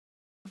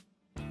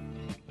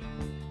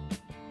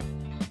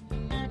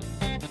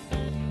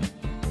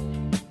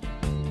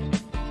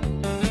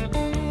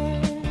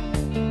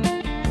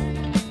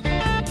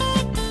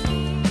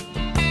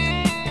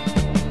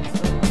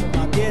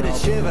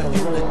shiver in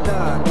the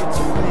dark. It's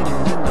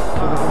raining in the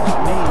park.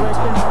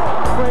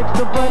 Breaks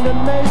to Brendan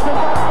Mason.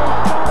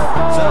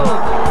 That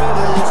was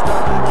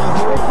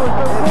it was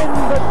the wind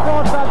that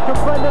brought that to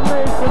Brendan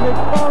Mason. It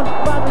bounced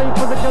badly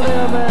for the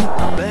Kildare men.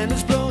 Band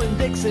is blowing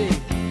Dixie,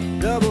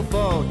 double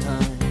fall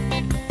time.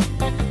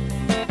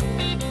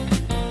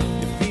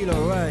 You feel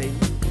alright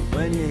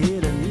when you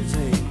hear the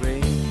music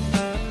ring.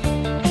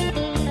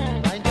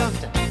 Ryan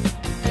Johnston,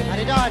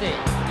 Maridardi,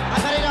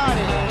 has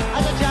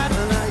a chance.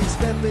 And now you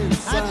step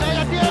inside. And made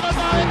a beautiful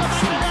ball in the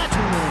back of the net.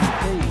 Too many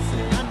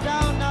faces. And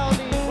down now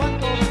the 1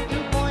 goal,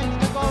 2 points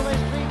to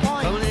Galway's 3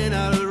 points. Coming in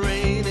out of the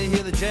rain to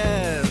hear the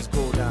jazz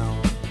go down.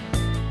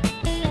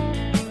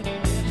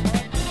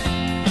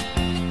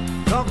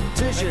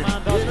 Competition in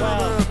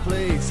another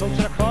place. Puts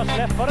it across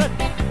left footed.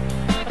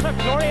 That's a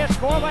glorious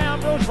score by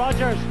Ambrose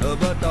Rogers.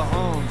 But the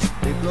horns,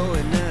 they blow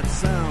in that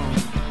sound.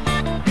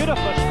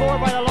 Beautiful score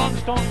by the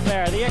Longstone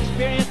player, the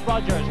experienced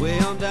Rogers. Way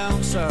on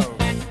down south.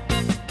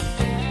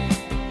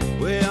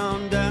 Way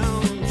on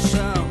down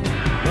south.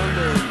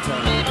 London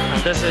town.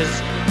 And this is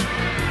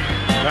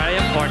very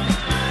important.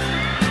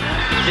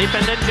 Deep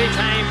in injury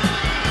time,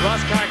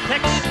 Roscar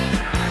kicks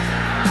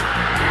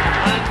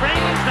and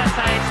brings the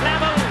sides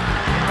level.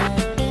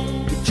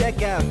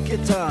 Check out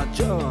Guitar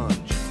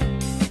George.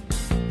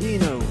 He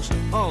knows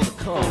all the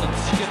chords.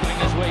 Skipping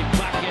his way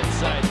back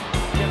inside.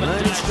 Kevin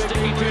Dash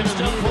sticking to him,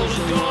 still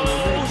pulling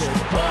goals.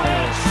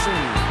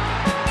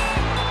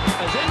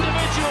 As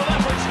individual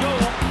efforts go,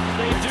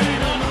 they do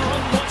not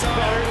come much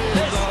better.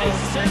 This is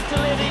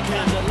scintillating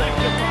and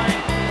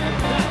electrifying. And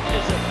that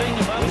is a thing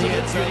of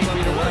absolute beauty,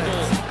 Peter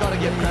Waddle. Got to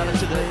give credit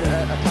to the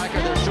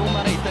attacker. There's so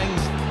many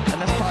things in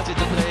this passage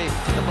of play.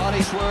 The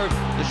body swerve,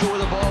 the show of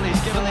the ball.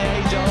 He's given the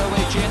age the other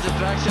way, change of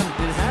direction.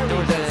 There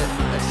was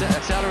the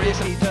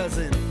acceleration. He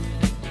doesn't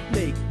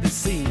make the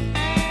scene.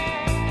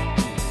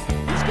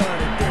 He's got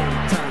a good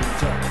time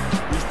talk.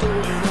 He's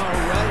doing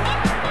alright.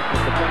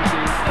 The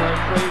penalty for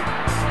free.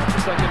 The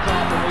second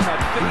time, and we've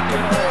had 50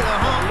 in a row.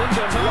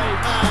 Linden right.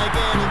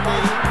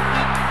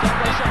 Top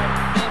by shot.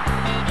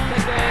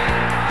 Kick in.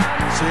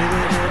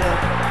 Saving it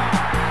up.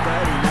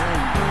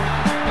 39.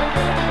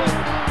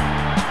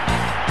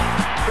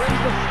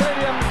 Brings the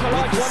stadium to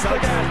life once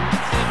again.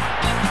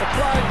 The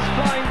flags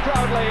flying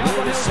proudly up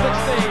on Hill 16.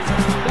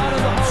 Down in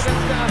the Hogan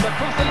stand,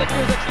 across in the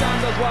music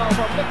stand as well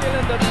from Mickey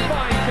Linden's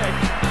fine kick.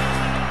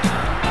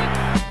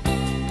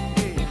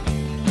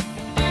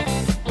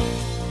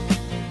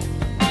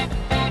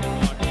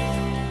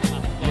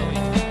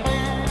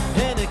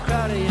 And a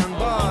crowd of young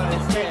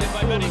boys get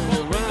fooling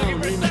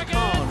around in the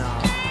corner.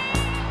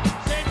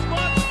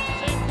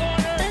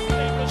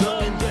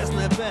 Jogging dressed in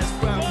their best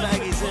brown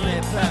baggies in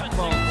their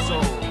platform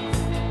soul.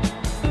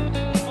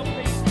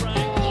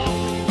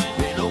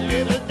 They don't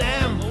give a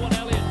damn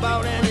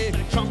about any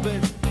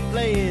trumpet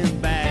playing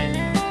band.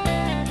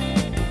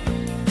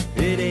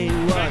 It ain't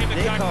what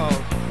they call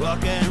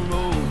rock and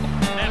roll.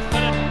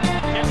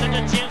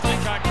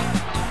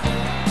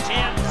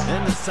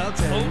 And the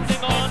Sultans.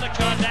 Holding on to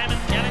Charles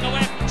Diamond, getting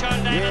away from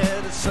Charles Diamond.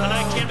 Yeah, the And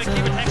I came to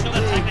keep a text on the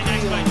technique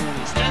expert.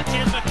 Still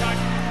James McCart,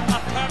 a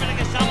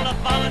perfect example of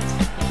balance.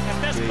 If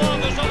this ball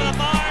goes over the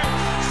bar,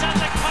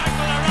 Celtic Park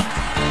will erupt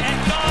in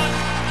God.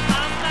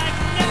 A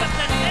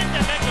magnificent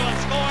individual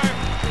score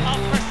of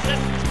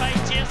persistence by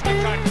James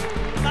McCart.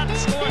 That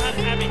score had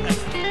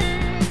everything.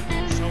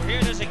 So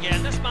here it is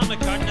again. This man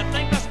McCart